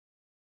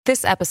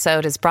This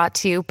episode is brought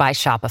to you by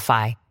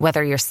Shopify.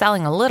 Whether you're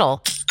selling a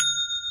little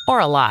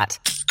or a lot,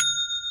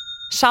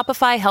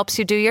 Shopify helps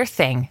you do your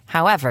thing,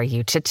 however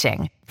you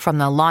cha-ching. From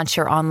the launch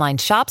your online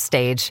shop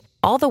stage,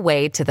 all the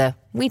way to the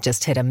we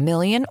just hit 1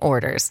 million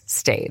orders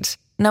stage.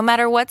 No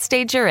matter what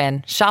stage you're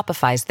in,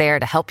 Shopify's there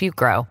to help you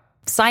grow.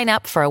 Sign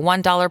up for a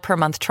 $1 per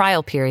month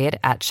trial period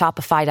at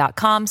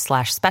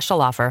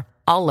shopify.com/special offer,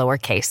 all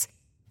lowercase.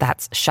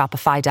 That's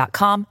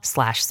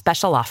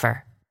shopify.com/special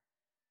offer.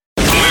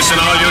 Listen,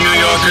 all you New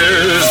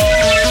Yorkers.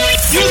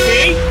 Excuse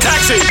me.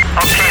 Taxi.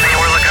 Okay,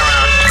 we're looking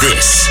around.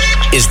 This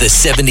is the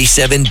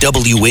 77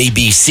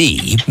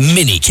 WABC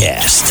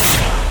minicast.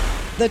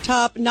 The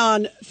top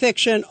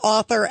nonfiction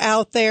author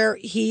out there.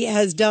 He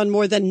has done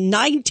more than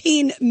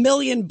 19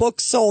 million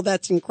books sold.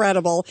 That's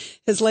incredible.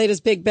 His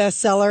latest big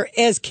bestseller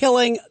is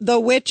Killing the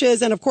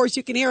Witches. And of course,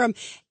 you can hear him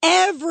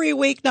every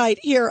weeknight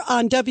here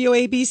on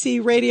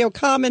WABC Radio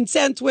Common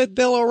Sense with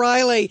Bill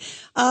O'Reilly.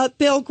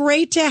 Bill,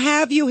 great to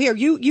have you here.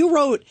 You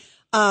wrote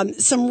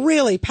some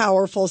really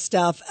powerful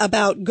stuff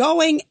about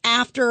going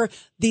after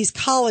these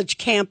college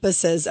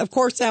campuses. Of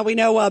course, now we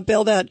know,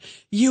 Bill, that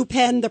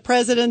UPenn, the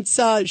president's,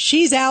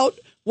 she's out.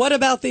 What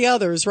about the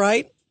others,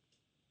 right?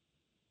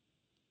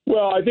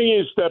 Well, I think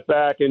you step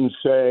back and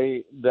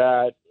say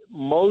that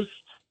most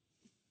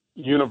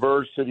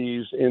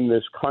universities in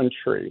this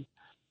country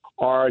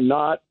are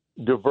not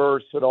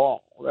diverse at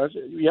all.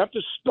 You have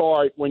to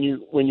start when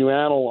you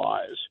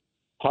analyze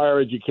higher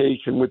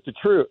education with the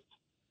truth.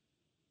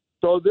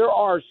 So there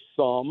are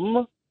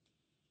some,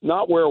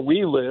 not where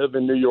we live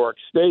in New York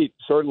State,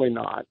 certainly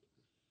not,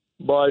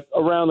 but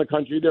around the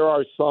country there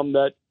are some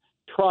that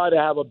try to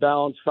have a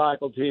balanced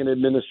faculty and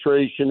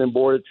administration and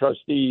board of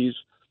trustees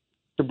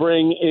to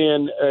bring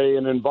in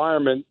an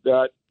environment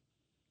that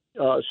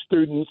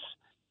students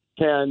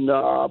can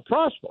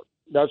prosper.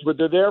 That's what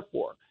they're there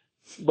for.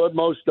 But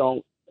most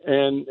don't.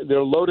 And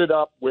they're loaded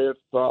up with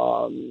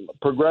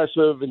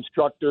progressive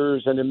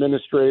instructors and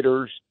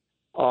administrators.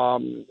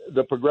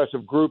 The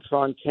progressive groups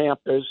on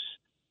campus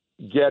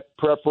get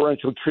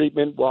preferential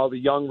treatment while the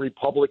young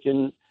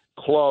Republican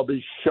club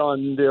is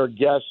shunned. Their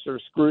guests are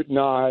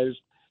scrutinized.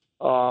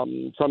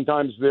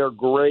 Sometimes their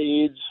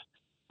grades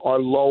are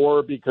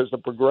lower because the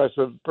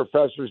progressive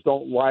professors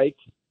don't like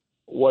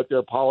what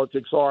their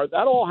politics are.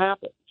 That all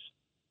happens.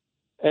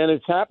 And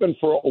it's happened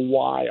for a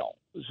while.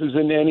 This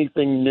isn't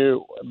anything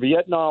new.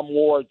 Vietnam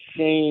War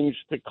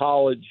changed the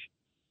college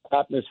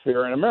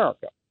atmosphere in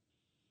America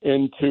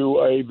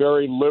into a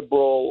very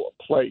liberal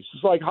place.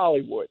 It's like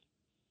Hollywood.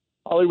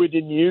 Hollywood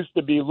didn't used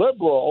to be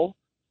liberal,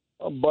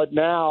 but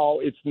now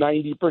it's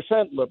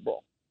 90%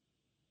 liberal.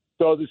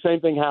 So the same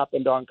thing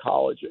happened on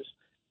colleges.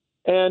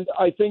 And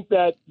I think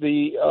that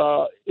the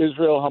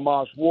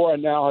Israel-Hamas war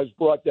now has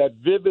brought that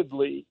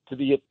vividly to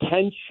the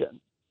attention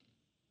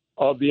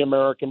of the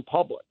American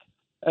public.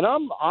 And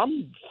I'm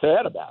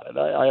sad about it.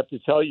 I have to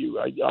tell you,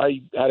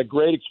 I had a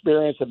great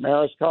experience at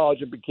Marist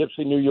College in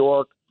Poughkeepsie, New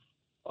York.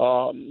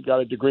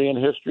 Got a degree in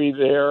history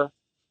there.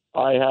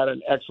 I had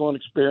an excellent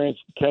experience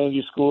at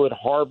Kennedy School at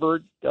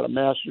Harvard. Got a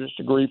master's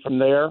degree from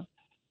there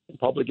in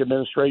public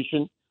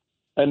administration.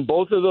 And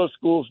both of those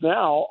schools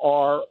now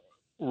are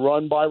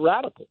run by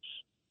radicals.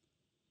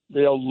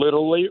 They are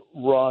literally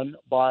run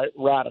by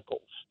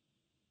radicals.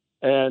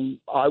 And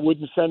I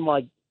wouldn't send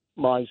my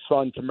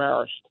son to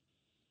Marist.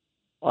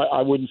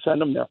 I wouldn't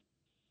send him there.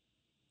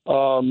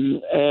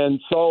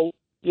 And so,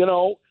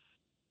 New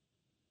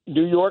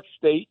York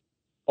State,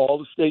 all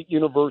the state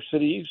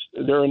universities,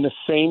 they're in the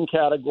same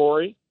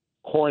category.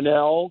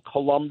 Cornell,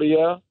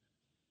 Columbia,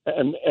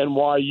 and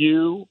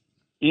NYU,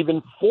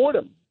 even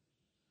Fordham.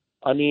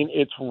 I mean,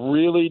 it's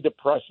really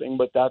depressing,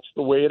 but that's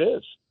the way it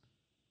is.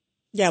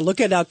 Yeah, look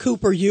at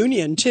Cooper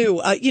Union,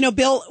 too.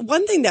 Bill,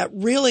 one thing that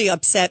really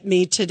upset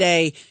me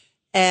today,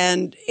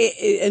 and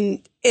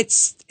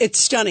it's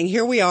stunning.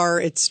 Here we are.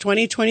 It's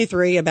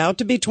 2023, about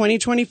to be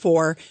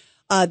 2024.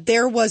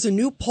 There was a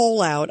new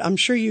poll out. I'm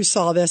sure you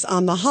saw this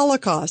on the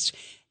Holocaust.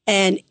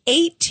 And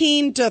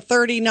 18 to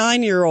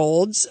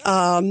 39-year-olds,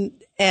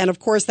 and of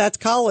course that's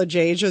college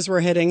age as we're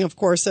hitting, of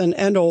course,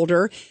 and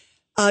older,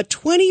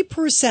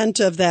 20%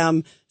 of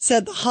them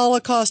said the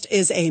Holocaust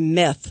is a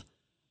myth.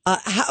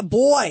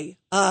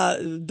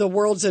 The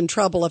world's in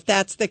trouble if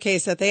that's the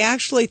case, that they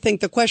actually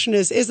think the question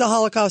is the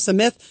Holocaust a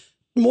myth?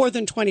 More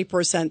than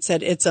 20%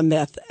 said it's a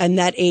myth. And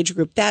that age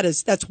group,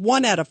 that's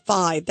 1 out of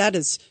 5. That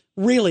is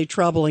really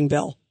troubling,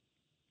 Bill.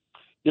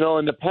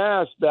 In the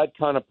past, that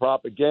kind of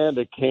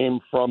propaganda came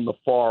from the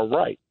far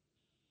right,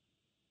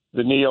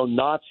 the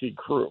neo-Nazi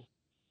crew.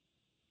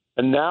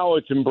 And now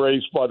it's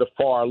embraced by the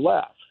far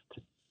left,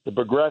 the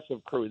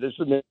progressive crew. This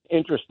is an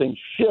interesting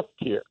shift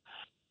here.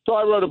 So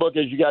I wrote a book,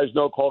 as you guys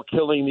know, called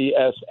Killing the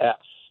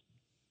SS.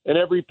 And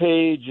every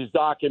page is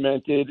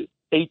documented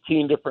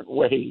 18 different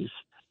ways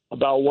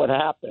about what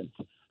happened.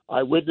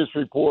 Eyewitness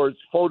reports,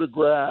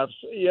 photographs.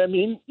 I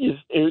mean,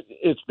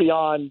 it's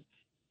beyond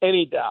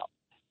any doubt.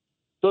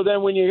 So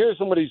then when you hear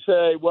somebody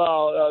say,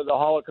 the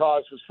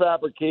Holocaust was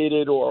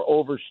fabricated or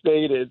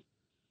overstated,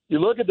 you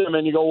look at them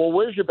and you go, well,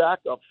 where's your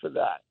backup for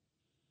that?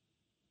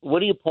 What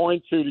do you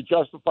point to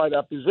justify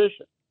that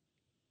position?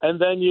 And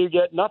then you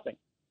get nothing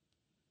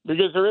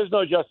because there is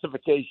no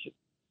justification.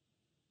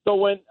 So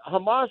when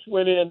Hamas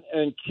went in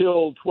and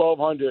killed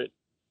 1,200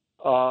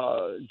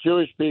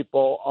 Jewish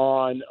people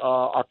on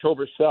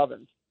October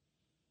 7th,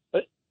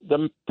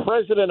 the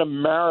president of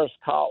Marist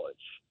College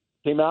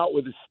came out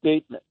with a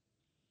statement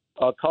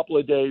a couple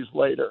of days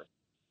later.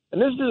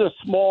 And this is a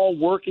small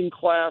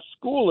working-class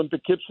school in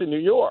Poughkeepsie, New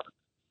York,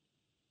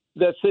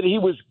 that said he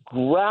was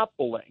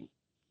grappling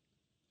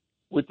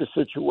with the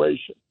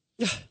situation.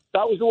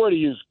 That was the word he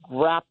used,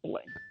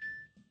 grappling.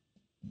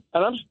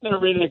 And I'm sitting there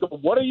reading and go,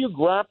 what are you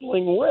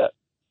grappling with?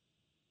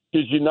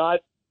 Did you not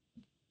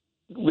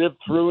live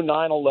through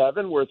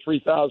 9/11 where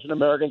 3,000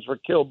 Americans were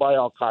killed by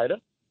al-Qaeda?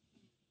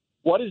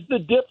 What is the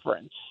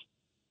difference?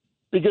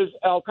 Because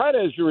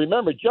al-Qaeda, as you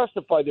remember,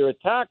 justified their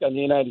attack on the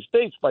United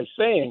States by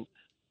saying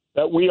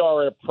that we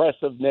are an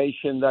oppressive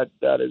nation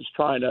that is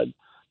trying to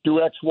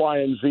do X, Y,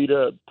 and Z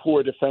to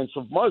poor defense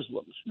of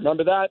Muslims.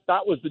 Remember that?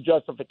 That was the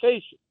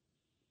justification.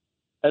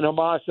 And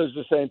Hamas says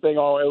the same thing.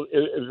 Oh,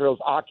 Israel's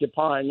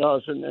occupying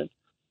us and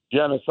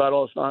genocide,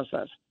 all this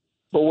nonsense.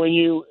 But when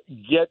you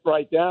get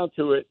right down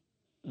to it,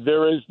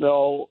 there is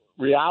no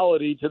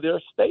reality to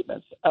their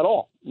statements at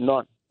all.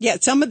 None. Yeah,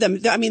 some of them,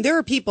 I mean, there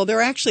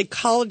are actually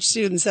college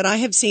students that I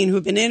have seen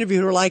who've been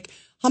interviewed who are like,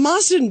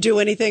 Hamas didn't do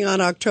anything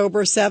on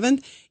October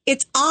 7th.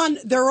 It's on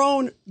their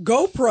own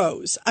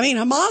GoPros. I mean,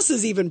 Hamas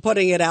is even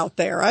putting it out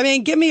there. I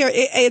mean,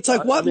 it's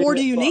like, what more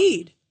do you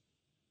need?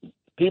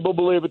 People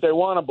believe what they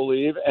want to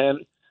believe.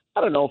 And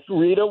I don't know,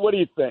 Rita, what do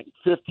you think?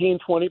 15,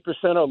 20%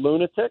 are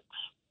lunatics?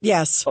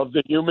 Yes. Of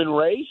the human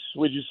race?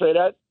 Would you say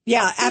that?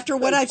 Yeah, after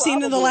what I've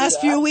seen in the last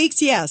few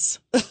weeks, yes.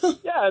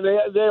 Yeah,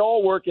 they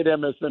all work at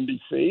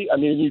MSNBC. I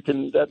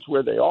mean, that's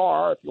where they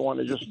are if you want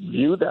to just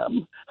view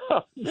them.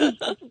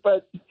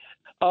 But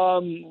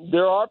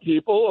there are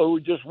people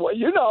who just,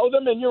 you know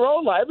them in your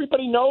own life.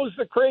 Everybody knows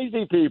the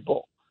crazy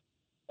people.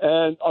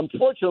 And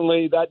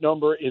unfortunately, that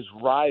number is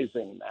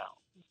rising now.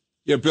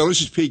 Yeah, Bill,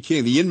 this is Pete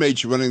King. The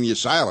inmates are running the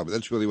asylum.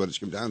 That's really what it's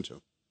come down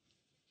to.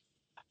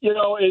 You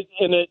know,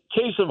 in the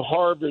case of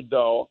Harvard,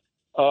 though,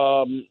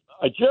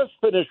 I just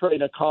finished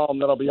writing a column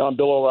that'll be on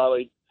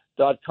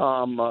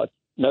BillO'Reilly.com,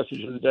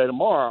 message of the day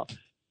tomorrow.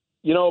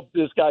 You know,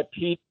 this guy,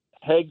 Pete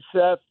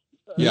Hegseth,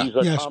 he's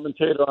a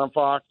commentator on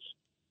Fox.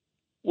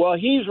 Well,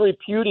 he's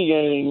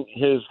repudiating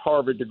his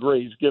Harvard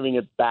degree. He's giving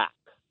it back.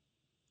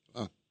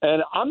 Oh.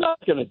 And I'm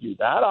not going to do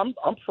that. I'm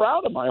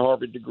proud of my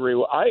Harvard degree.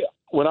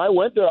 When I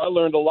went there, I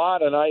learned a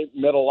lot, and I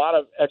met a lot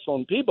of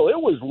excellent people. It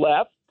was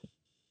left,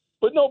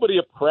 but nobody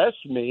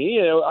oppressed me.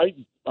 You know, I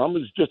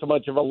was just as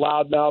much of a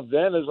loudmouth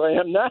then as I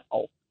am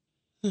now.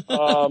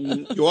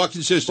 You are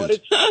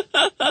consistent.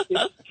 But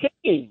it's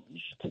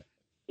changed.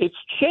 It's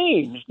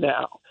changed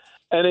now.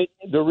 And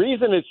the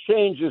reason it's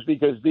changed is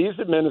because these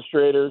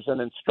administrators and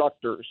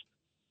instructors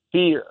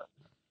fear.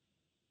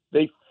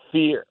 They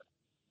fear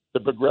the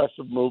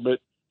progressive movement,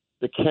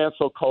 the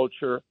cancel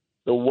culture,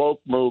 the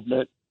woke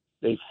movement.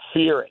 They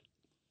fear it.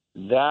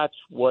 That's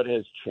what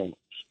has changed.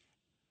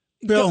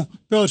 Bill,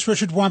 it's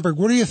Richard Weinberg.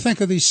 What do you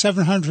think of these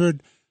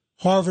 700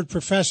 Harvard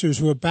professors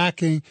who are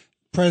backing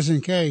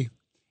President Gay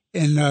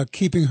in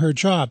keeping her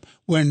job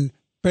when,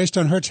 based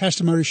on her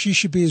testimony, she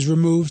should be as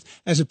removed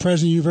as the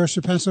president of the University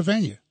of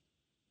Pennsylvania?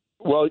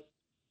 Well,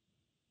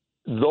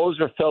 those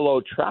are fellow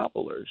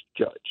travelers,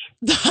 Judge.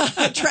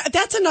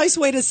 That's a nice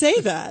way to say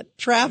that.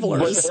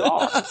 Travelers.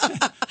 No,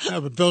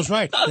 but Bill's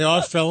right. They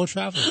are fellow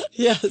travelers.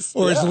 Yes.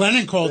 Or as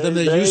Lenin called them,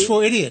 they're useful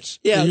idiots.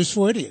 Yes. They're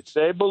useful idiots.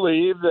 They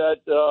believe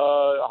that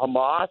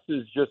Hamas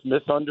is just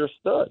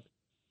misunderstood.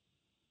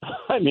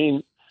 I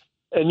mean,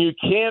 and you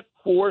can't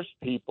force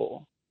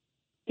people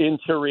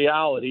into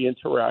reality,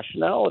 into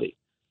rationality.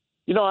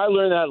 You know, I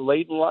learned that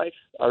late in life.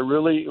 I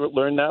really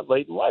learned that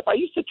late in life. I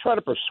used to try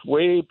to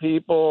persuade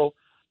people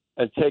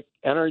and take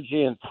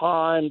energy and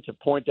time to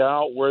point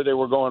out where they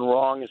were going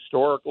wrong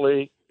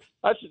historically.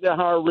 That's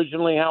how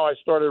I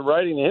started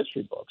writing the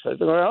history books. I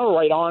said, I'll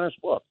write honest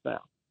books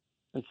now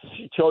and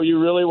tell you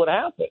really what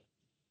happened.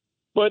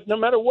 But no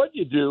matter what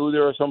you do,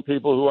 there are some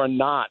people who are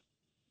not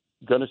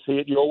going to see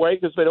it your way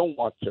because they don't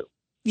want to.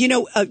 You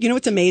know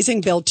what's amazing,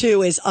 Bill,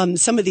 too, is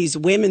some of these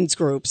women's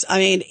groups. I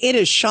mean, it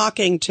is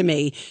shocking to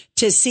me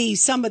to see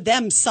some of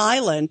them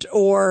silent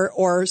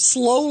or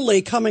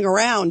slowly coming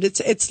around.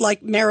 It's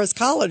like Marist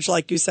College,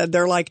 like you said.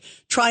 They're like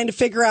trying to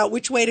figure out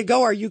which way to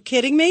go. Are you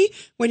kidding me?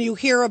 When you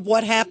hear of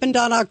what happened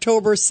on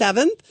October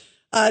 7th,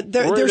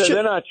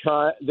 they're not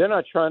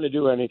trying to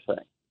do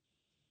anything.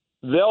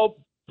 They'll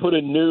put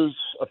a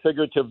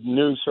figurative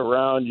noose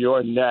around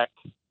your neck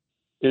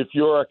if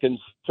you're a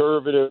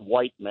conservative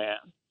white man,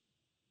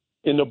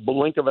 in the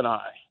blink of an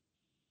eye.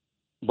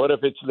 But if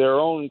it's their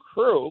own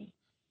crew,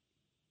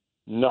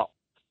 no.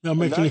 They'll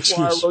make an excuse.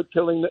 That's why I wrote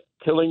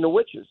Killing the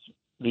Witches,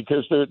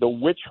 because the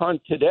witch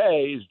hunt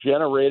today is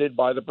generated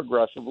by the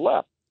progressive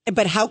left.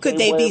 But how could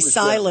they be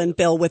silent,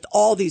 Bill, with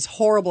all these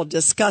horrible,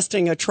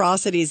 disgusting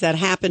atrocities that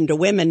happen to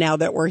women now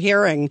that we're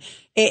hearing?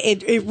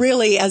 It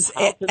really, how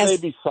can they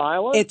be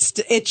silent?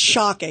 It's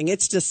shocking.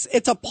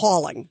 It's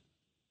appalling.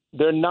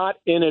 they're not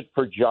in it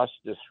for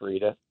justice,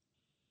 Rita.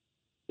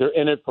 They're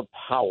in it for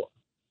power.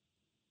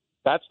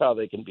 That's how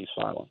they can be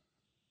silent.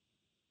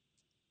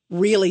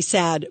 Really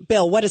sad.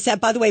 Bill, what is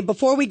sad? By the way,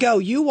 before we go,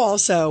 you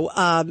also,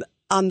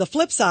 on the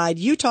flip side,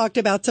 you talked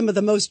about some of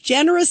the most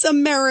generous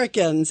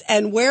Americans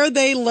and where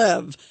they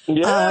live.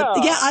 Yeah.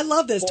 I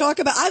love this.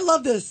 I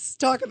love this.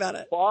 Talk about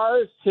it.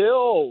 Forest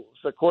Hills,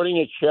 according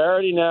to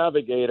Charity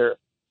Navigator,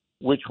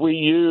 which we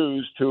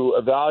use to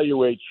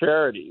evaluate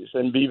charities,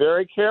 and be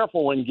very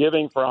careful when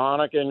giving for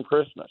Hanukkah and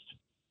Christmas.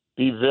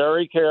 Be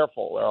very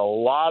careful. There are a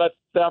lot of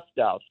theft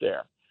out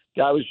there.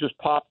 Guy was just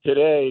popped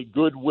today,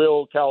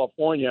 Goodwill,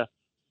 California,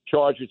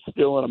 charged with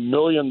stealing $1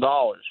 million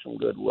from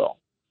Goodwill.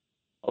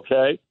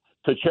 Okay?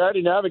 So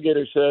Charity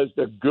Navigator says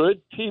the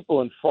good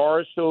people in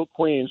Forest Hill,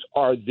 Queens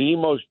are the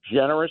most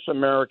generous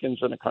Americans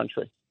in the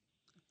country.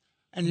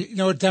 And you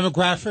know what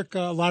demographic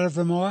a lot of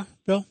them are,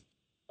 Bill?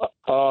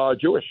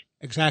 Jewish.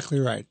 Exactly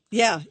right.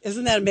 Yeah,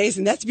 isn't that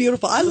amazing? That's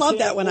beautiful. I love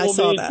that when I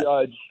saw that.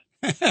 Judge.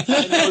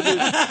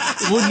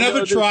 Would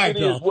never try,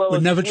 Bill.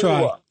 Would never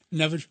try.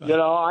 Never try. You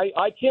know,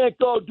 I can't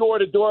go door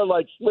to door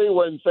like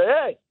Sliwa and say,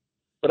 hey,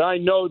 but I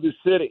know the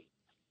city.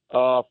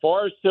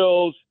 Forest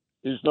Hills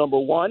is number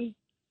one,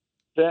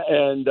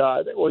 and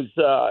it was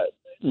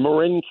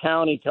Marin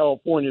County,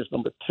 California is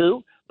number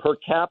two. Per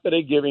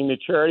capita giving to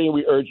charity, and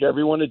we urge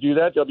everyone to do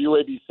that.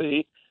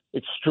 WABC,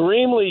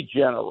 extremely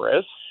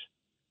generous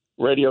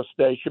radio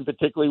station,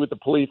 particularly with the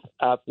Police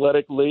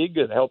Athletic League.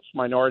 It helps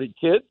minority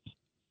kids.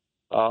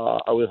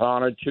 I was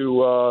honored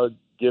to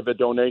give a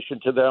donation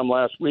to them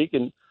last week.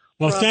 And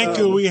well, thank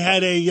you. We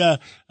had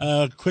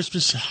a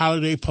Christmas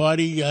holiday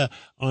party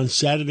on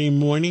Saturday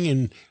morning,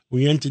 and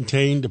we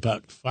entertained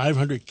about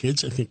 500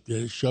 kids, I think,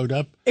 that showed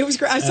up. It was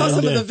great. I saw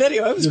some of the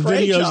video. It was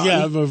great, videos, John.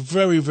 yeah, were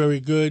very, very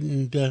good.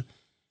 And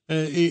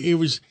it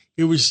was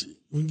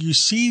when you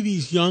see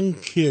these young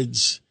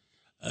kids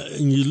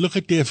and you look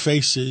at their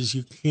faces,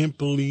 you can't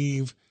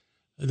believe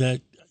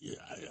that.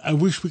 I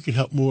wish we could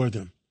help more of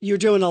them. You're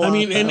doing a lot. I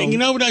mean, and you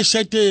know what I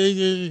said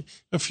to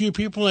a few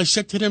people? I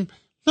said to them,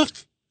 look,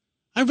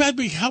 I'd rather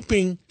be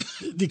helping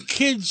the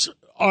kids,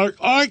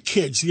 our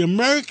kids, the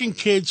American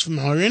kids from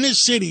our inner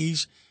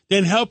cities,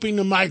 than helping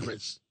the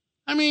migrants.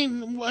 I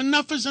mean,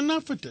 enough is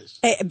enough with this.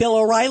 Hey, Bill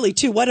O'Reilly,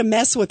 too. What a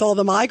mess with all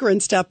the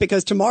migrant stuff,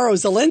 because tomorrow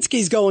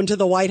Zelensky's going to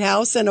the White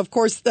House. And, of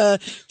course, the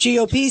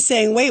GOP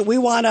saying, wait, we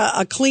want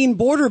a clean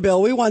border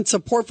bill. We want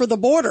support for the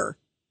border.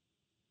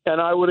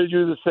 And I would have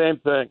do the same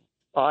thing.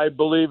 I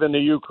believe in the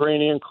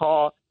Ukrainian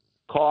cause.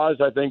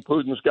 I think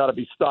Putin's got to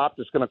be stopped.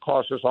 It's going to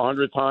cost us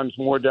 100 times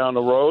more down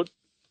the road.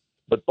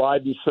 But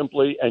Biden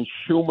simply, and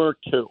Schumer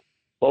too,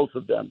 both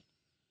of them,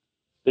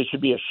 they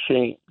should be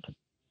ashamed.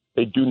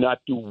 They do not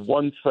do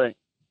one thing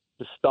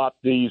to stop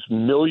these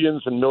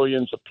millions and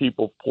millions of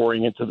people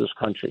pouring into this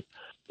country.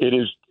 It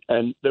is,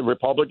 and the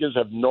Republicans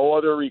have no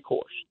other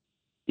recourse.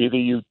 Either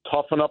you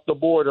toughen up the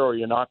border or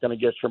you're not going to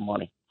get your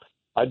money.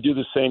 I'd do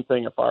the same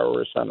thing if I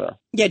were a senator.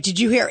 Yeah, did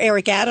you hear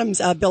Eric Adams,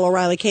 Bill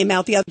O'Reilly, came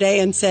out the other day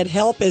and said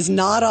help is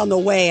not on the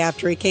way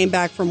after he came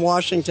back from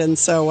Washington.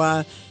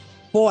 So,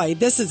 boy,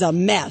 this is a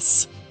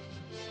mess.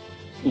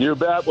 You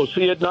bet. We'll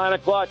see you at 9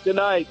 o'clock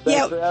tonight.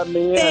 Thanks for having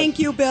me in. Thank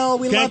you, Bill.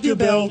 We love you,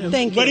 Bill.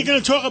 Thank you. What are you going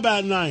to talk about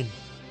at 9?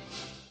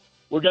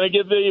 We're going to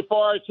give the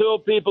Forest Hill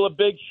people a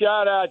big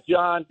shout out,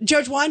 John.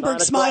 Judge Weinberg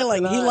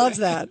smiling. He loves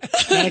that.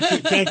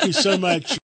 Thank you so much.